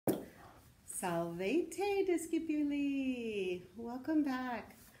Salvete discipuli. Welcome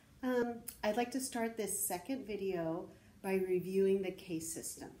back. I'd like to start this second video by reviewing the case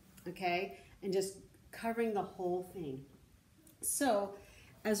system, okay? And just covering the whole thing. So,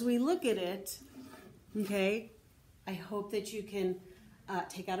 as we look at it, okay, I hope that you can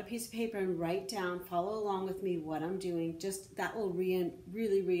take out a piece of paper and write down, follow along with me what I'm doing. Just that will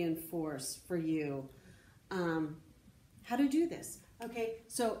really reinforce for you how to do this. Okay,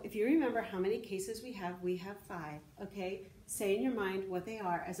 so if you remember how many cases we have 5, okay? Say in your mind what they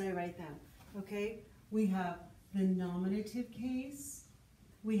are as I write them, okay? We have the nominative case,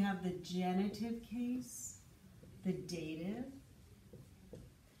 we have the genitive case, the dative,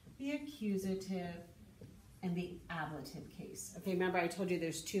 the accusative, and the ablative case. Okay, remember I told you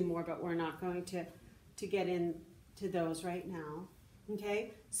there's 2 more, but we're not going to get into those right now,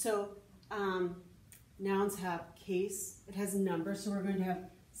 okay? So, nouns have case, it has numbers, so we're going to have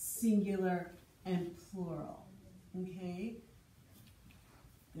singular and plural, okay?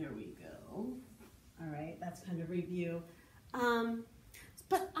 There we go. All right, that's kind of review.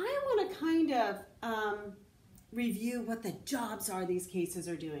 But I want to kind of review what the jobs are these cases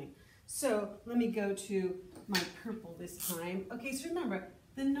are doing. So let me go to my purple this time. Okay, so remember,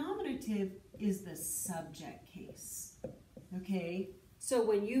 the nominative is the subject case, okay? So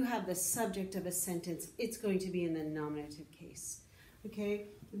when you have the subject of a sentence, it's going to be in the nominative case, okay?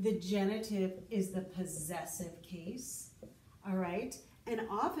 The genitive is the possessive case, all right? And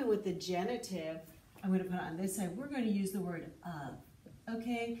often with the genitive, I'm going to put it on this side, we're going to use the word of,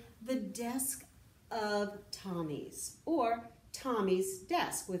 okay? The desk of Tommy's, or Tommy's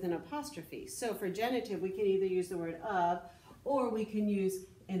desk with an apostrophe. So for genitive, we can either use the word of, or we can use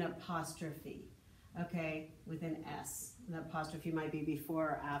an apostrophe, okay, with an S. The apostrophe might be before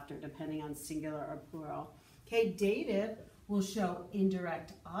or after, depending on singular or plural. Okay, dative will show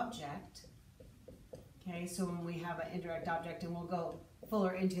indirect object. Okay, so when we have an indirect object, and we'll go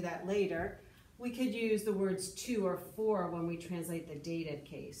fuller into that later, we could use the words to or for when we translate the dative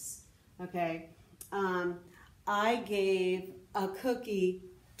case. Okay, I gave a cookie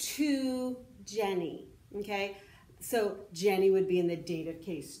to Jenny. Okay, so Jenny would be in the dative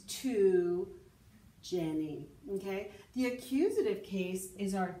case, to Jenny, okay? The accusative case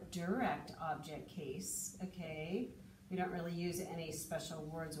is our direct object case, okay? We don't really use any special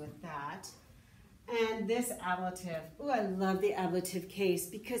words with that. And this ablative, oh, I love the ablative case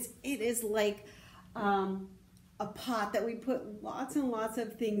because it is like a pot that we put lots and lots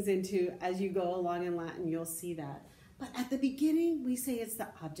of things into. As you go along in Latin, you'll see that. But at the beginning, we say it's the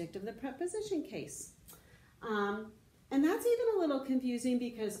object of the preposition case. And that's even a little confusing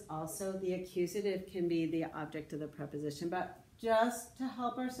because also the accusative can be the object of the preposition. But just to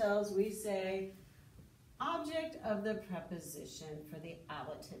help ourselves, we say object of the preposition for the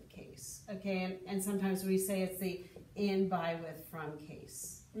ablative case. Okay, and sometimes we say it's the in, by, with, from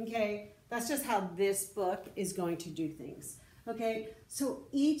case. Okay, that's just how this book is going to do things. Okay, so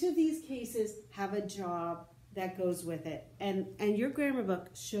each of these cases have a job that goes with it. And your grammar book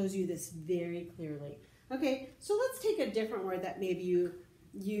shows you this very clearly. Okay, so let's take a different word that maybe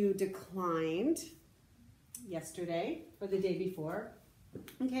you declined yesterday or the day before.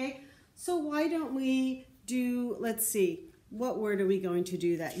 Okay, so why don't we do, let's see, what word are we going to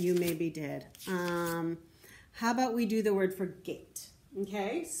do that you maybe did? How about we do the word for gate?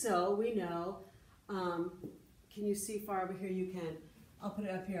 Okay, so we know, can you see far over here? You can. I'll put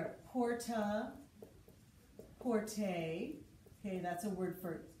it up here. Porta, porte. Okay, that's a word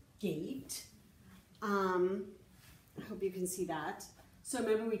for gate. I hope you can see that. So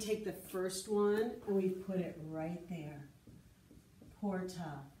remember, we take the first one and we put it right there.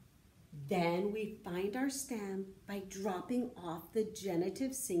 Porta. Then we find our stem by dropping off the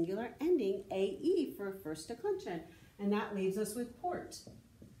genitive singular ending AE for first declension. And that leaves us with port.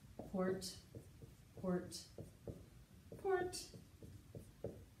 Port, port, port,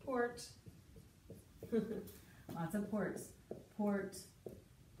 port. Lots of ports. Port,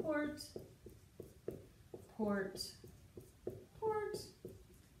 port, port, port,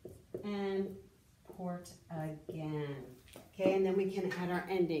 and port again. Okay, and then we can add our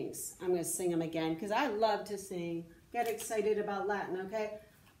endings. I'm going to sing them again because I love to sing. Get excited about Latin, okay?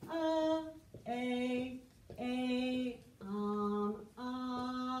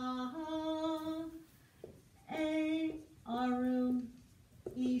 Arum,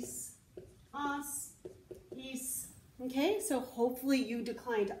 is, as, is. Okay, so hopefully you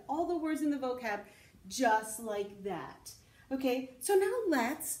declined all the words in the vocab just like that. Okay, so now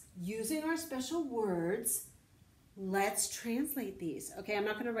let's, using our special words, let's translate these. Okay, I'm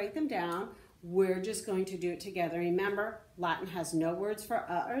not going to write them down. we're just going to do it together. Remember, Latin has no words for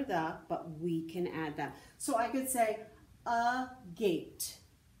or the, but we can add them. So I could say a gate,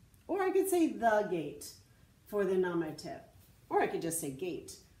 or I could say the gate for the nominative, or I could just say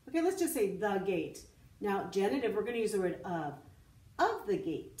gate. Okay, let's just say the gate. Now, genitive, we're going to use the word of the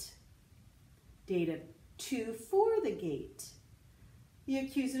gate. Dative, to, for the gate. The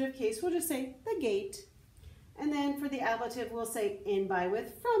accusative case, we'll just say the gate. And then for the ablative, we'll say in, by,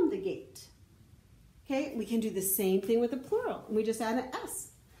 with, from the gate. Okay, we can do the same thing with the plural. And we just add an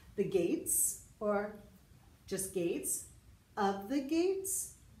S. The gates, or just gates, of the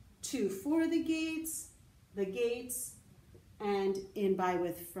gates, to, for the gates, and in, by,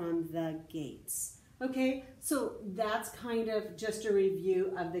 with, from the gates. Okay, so that's kind of just a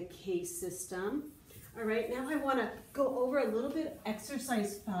review of the case system. All right, now I want to go over a little bit of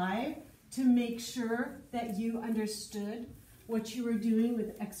exercise 5 to make sure that you understood what you were doing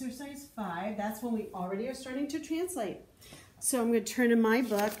with exercise 5. That's when we already are starting to translate. So I'm going to turn to my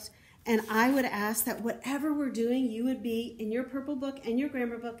book, and I would ask that whatever we're doing, you would be in your purple book and your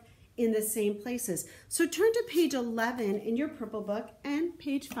grammar book in the same places. So turn to page 11 in your purple book and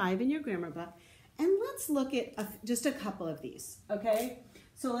page 5 in your grammar book, and let's look at just a couple of these, okay?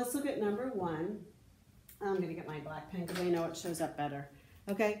 So let's look at number 1. I'm going to get my black pen because I know it shows up better,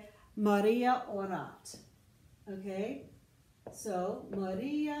 okay? Maria orat, okay? So,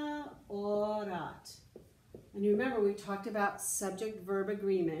 Maria orat. And you remember we talked about subject-verb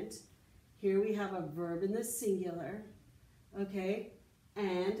agreement. Here we have a verb in the singular, okay?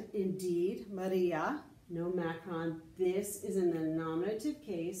 And indeed, Maria, no macron, this is in the nominative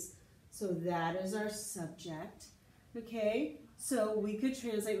case, so that is our subject, okay? So we could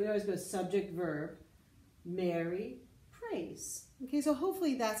translate, we always go subject-verb, Mary prays. Okay, so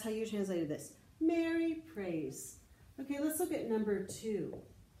hopefully that's how you translated this. Mary prays. Okay, let's look at number 2.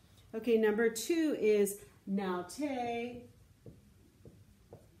 Okay, number 2 is naute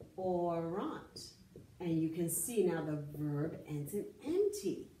orant. And you can see now the verb ends in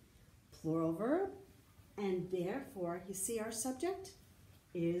nt. Plural verb, and therefore, you see our subject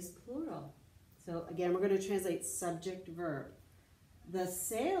is plural. So again, we're going to translate subject-verb. The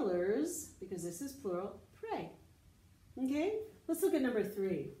sailors, because this is plural, pray. Okay, let's look at number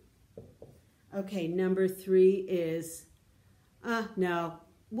 3. Okay, number 3 is, no,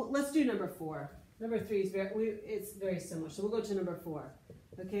 well, let's do number 4. Number 3 is it's very similar, so we'll go to number 4,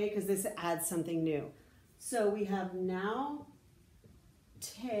 okay, because this adds something new. So we have now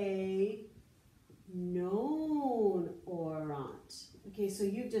te non orant. Okay, so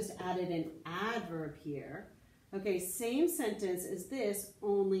you've just added an adverb here. Okay, same sentence as this,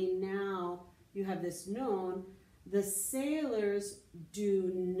 only now you have this known. The sailors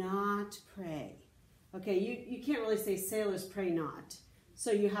do not pray. Okay, you can't really say sailors pray not.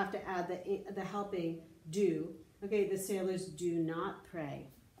 So you have to add the helping do. Okay, the sailors do not pray.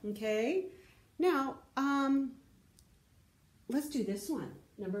 Okay, now let's do this one.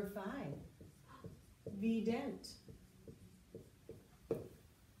 Number 5. Vident.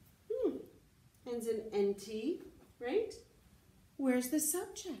 Ends in nt, right? Where's the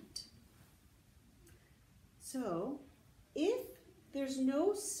subject? So, if there's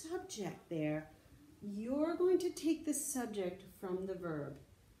no subject there, you're going to take the subject from the verb.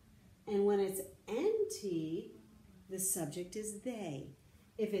 And when it's nt, the subject is they.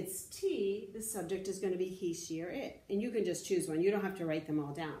 If it's t, the subject is going to be he, she, or it. And you can just choose one. You don't have to write them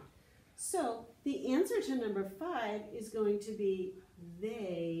all down. So, the answer to number 5 is going to be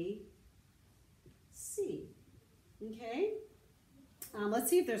they see. Okay? Let's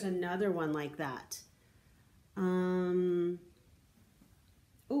see if there's another one like that.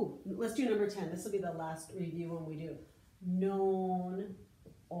 Let's do number 10. This will be the last review when we do. Non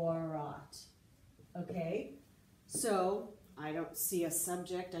orat. Okay? So, I don't see a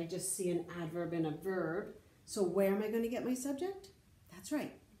subject. I just see an adverb and a verb. So, where am I going to get my subject? That's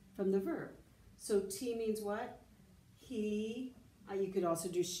right, from the verb. So, T means what? He. You could also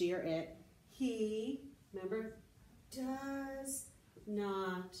do she or it. He, remember, does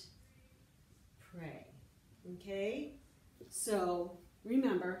not pray. Okay? So,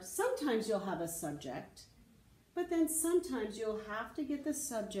 remember, sometimes you'll have a subject, but then sometimes you'll have to get the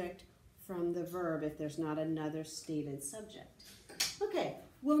subject from the verb if there's not another stated subject. Okay,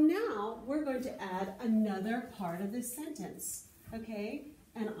 well now we're going to add another part of this sentence, okay?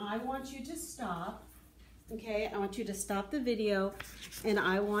 And I want you to stop, okay? I want you to stop the video, and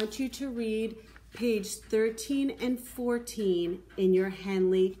I want you to read page 13 and 14 in your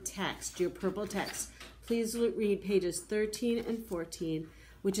Henle text, your purple text. Please read pages 13 and 14,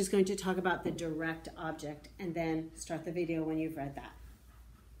 which is going to talk about the direct object, and then start the video when you've read that.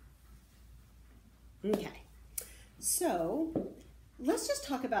 Okay, so let's just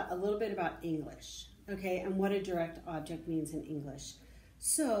talk about a little bit about English, okay, and what a direct object means in English.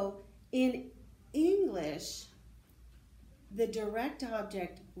 So in English, the direct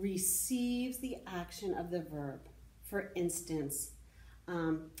object receives the action of the verb. For instance,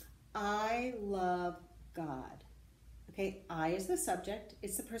 I love God. Okay, I is the subject.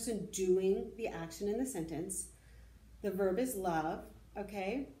 It's the person doing the action in the sentence. The verb is love.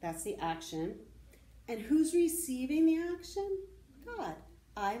 Okay, that's the action. And who's receiving the action? God.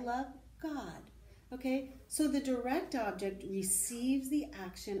 I love God. Okay, so the direct object receives the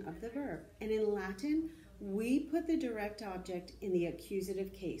action of the verb. And in Latin, we put the direct object in the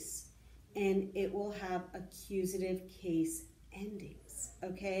accusative case. And it will have accusative case endings.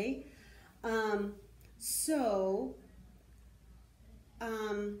 Okay?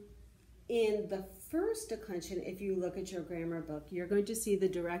 In the first declension, if you look at your grammar book, you're going to see the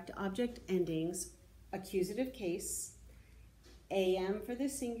direct object endings, accusative case, am for the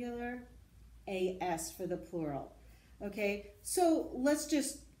singular, as for the plural. Okay, so let's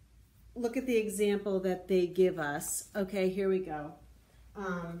just look at the example that they give us. Okay, here we go.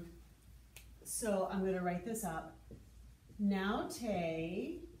 So I'm going to write this up.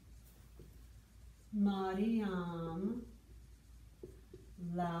 Naute Mariam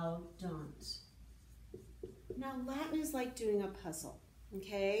laudant. Now, Latin is like doing a puzzle,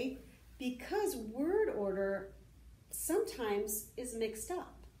 okay? Because word order sometimes is mixed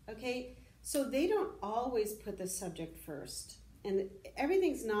up, okay? So they don't always put the subject first. And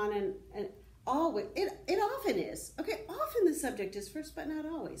everything's not always. It often is, okay? Often the subject is first, but not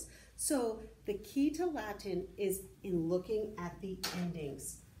always. So the key to Latin is in looking at the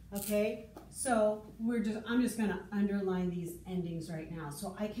endings. Okay, so I'm just going to underline these endings right now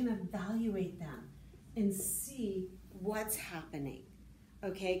so I can evaluate them and see what's happening.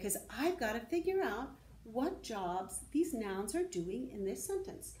 Okay, because I've got to figure out what jobs these nouns are doing in this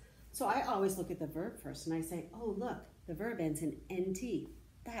sentence. So I always look at the verb first and I say, oh, look, the verb ends in nt.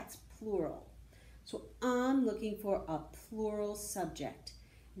 That's plural. So I'm looking for a plural subject.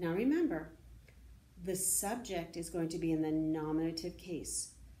 Now remember, the subject is going to be in the nominative case.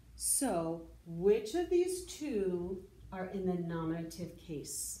 So, which of these two are in the nominative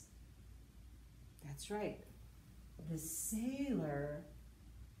case? That's right. The sailor,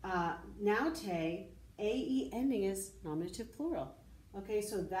 naute, ae ending is nominative plural. Okay,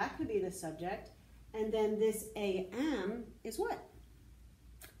 so that could be the subject. And then this am is what?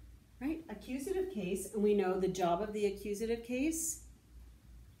 Right? Accusative case. And we know the job of the accusative case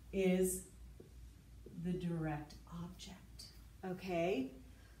is the direct object. Okay?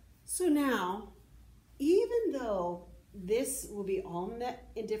 So now, even though this will be all met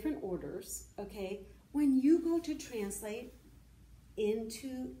in different orders, okay, when you go to translate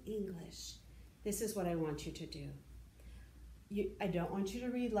into English, this is what I want you to do. I don't want you to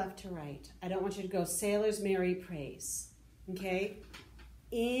read left to right. I don't want you to go, sailors merry praise, okay?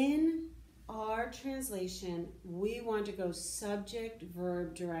 In our translation, we want to go subject,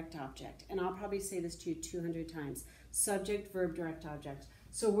 verb, direct object. And I'll probably say this to you 200 times. Subject, verb, direct object.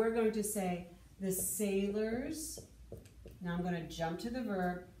 So we're going to say the sailors, now I'm going to jump to the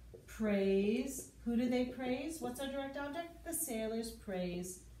verb, praise. Who do they praise? What's our direct object? The sailors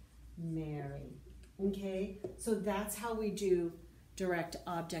praise Mary. Okay, so that's how we do direct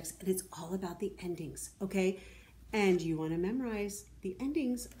objects, and it's all about the endings, okay? And you want to memorize the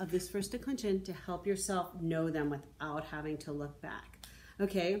endings of this first declension to help yourself know them without having to look back,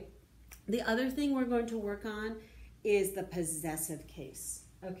 okay? The other thing we're going to work on is the possessive case,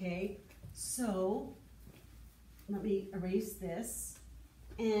 okay? So let me erase this,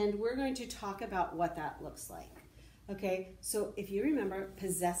 and we're going to talk about what that looks like. Okay, so if you remember,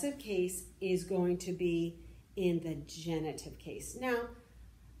 possessive case is going to be in the genitive case. Now,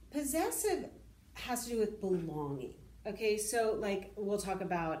 possessive has to do with belonging. Okay, so like we'll talk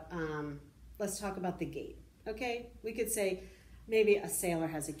about, let's talk about the gate. Okay, we could say maybe a sailor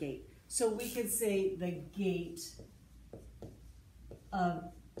has a gate. So we could say the gate of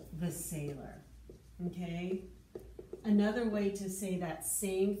the sailor. Okay, another way to say that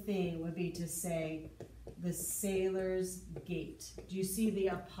same thing would be to say the sailor's gate. Do you see the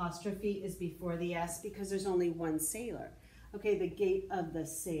apostrophe is before the S because there's only one sailor? Okay, the gate of the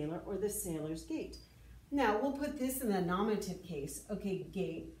sailor or the sailor's gate. Now, we'll put this in the nominative case. Okay,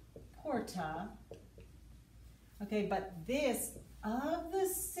 gate, porta. Okay, but this of the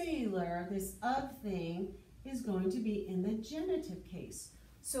sailor, this of thing, is going to be in the genitive case.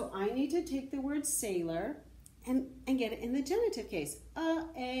 So I need to take the word sailor and get it in the genitive case.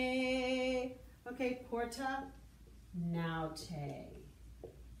 Okay, porta naute.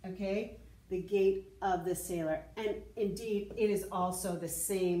 Okay, the gait of the sailor. And indeed, it is also the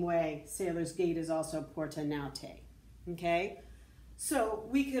same way. Sailor's gait is also porta naute, okay? So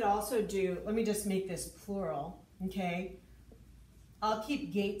we could also do, let me just make this plural, okay? I'll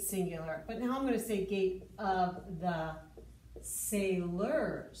keep gait singular, but now I'm going to say gait of the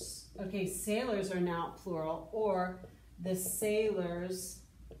sailors. Okay, sailors are now plural, or the sailors,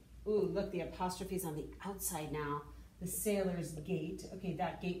 ooh, look, the apostrophe's on the outside now. The sailor's gait, okay,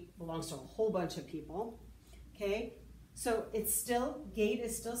 that gait belongs to a whole bunch of people, okay? So it's still, gait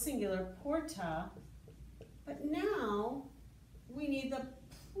is still singular, porta, but now we need the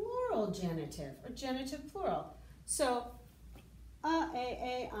plural genitive, or genitive plural. So,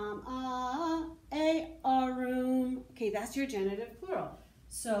 arum, okay, that's your genitive plural.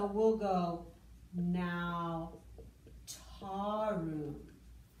 So we'll go now tarum,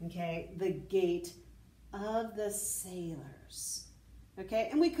 okay, the gait of the sailors, okay,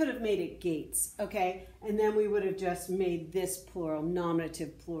 and we could have made it gates, okay, and then we would have just made this plural,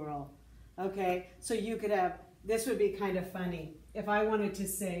 nominative plural, okay, so you could have, this would be kind of funny, if I wanted to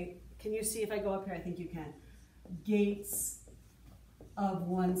say, can you see if I go up here, I think you can, gates of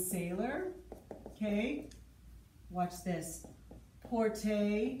one sailor, okay, watch this,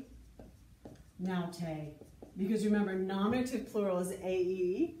 porte naute, because remember, nominative plural is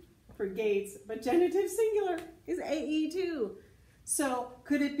AE, for gates, but genitive singular is AE too. So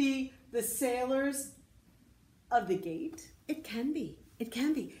could it be the sailors of the gate? It can be. It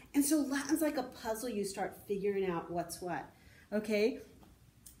can be. And so Latin's like a puzzle. You start figuring out what's what. Okay?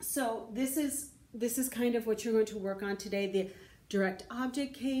 So this is kind of what you're going to work on today, the direct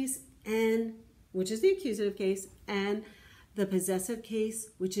object case, and which is the accusative case, and the possessive case,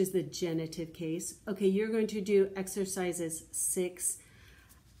 which is the genitive case. Okay, you're going to do exercises 6.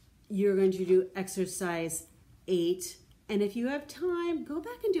 You're going to do exercise 8. And if you have time, go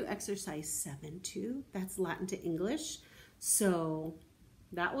back and do exercise 7 too. That's Latin to English. So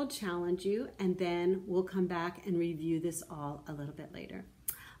that will challenge you. And then we'll come back and review this all a little bit later.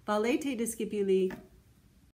 Valete discipuli.